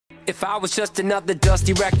If I was just another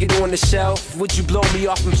dusty record on the shelf, would you blow me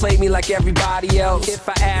off and play me like everybody else? If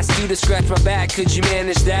I asked you to scratch my back, could you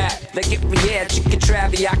manage that? Like if we had chicken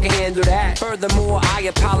Travie, I can handle that. Furthermore, I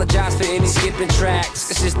apologize for any skipping tracks.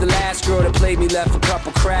 This is the last girl that played me left a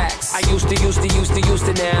couple cracks. I used to,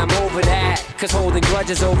 now I'm over that. Cause holding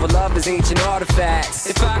grudges over love is ancient artifacts.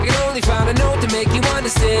 If I could only find a note to make you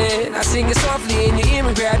understand, I sing it softly in your ear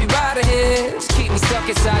and grab you by the hands. Keep me stuck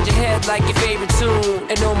inside your head like your favorite tune,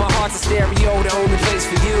 and know my heart's a stereo, the only place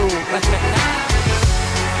for you.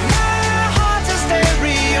 My heart's a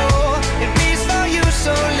stereo, it beats for you,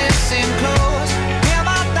 so listen close. Hear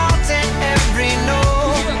my thoughts in every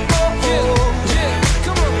note.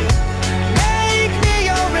 Come on. Make me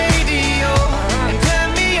your radio, and turn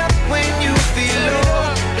me up when you feel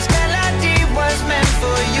low. This melody was meant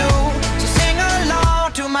for you, so sing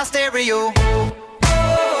along to my stereo.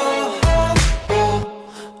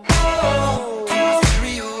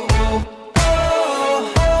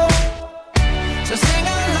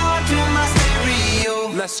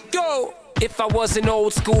 Let's go! If I was an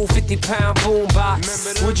old school 50-pound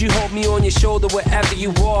boombox, would you hold me on your shoulder wherever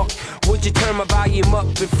you walk? Would you turn my volume up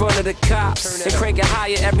in front of the cops and crank it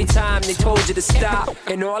higher every time they told you to stop?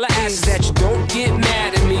 And all I ask is that you don't get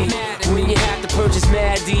mad at me when you have to purchase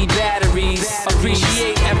Mad D batteries.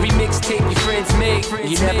 Appreciate every mixtape your friends make.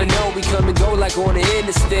 You never know, we come and go like on the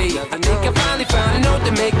interstate. I think I finally found a note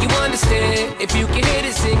to make you understand. If you can hit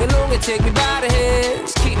it, sing along and take me by the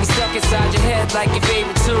hands. Keep me stuck inside your head like your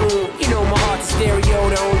favorite tune. You know my heart's a stereo,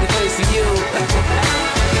 the only place for you.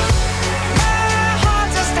 My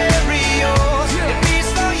heart's a stereo, it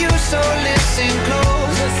beats for you, so listen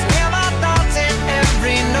close. Hear my thoughts in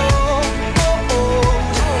every note.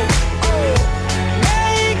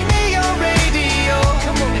 Make me your radio,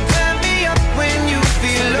 and turn me up when you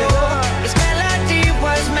feel low. This melody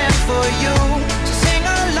was meant for you, so sing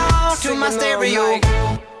along to my stereo.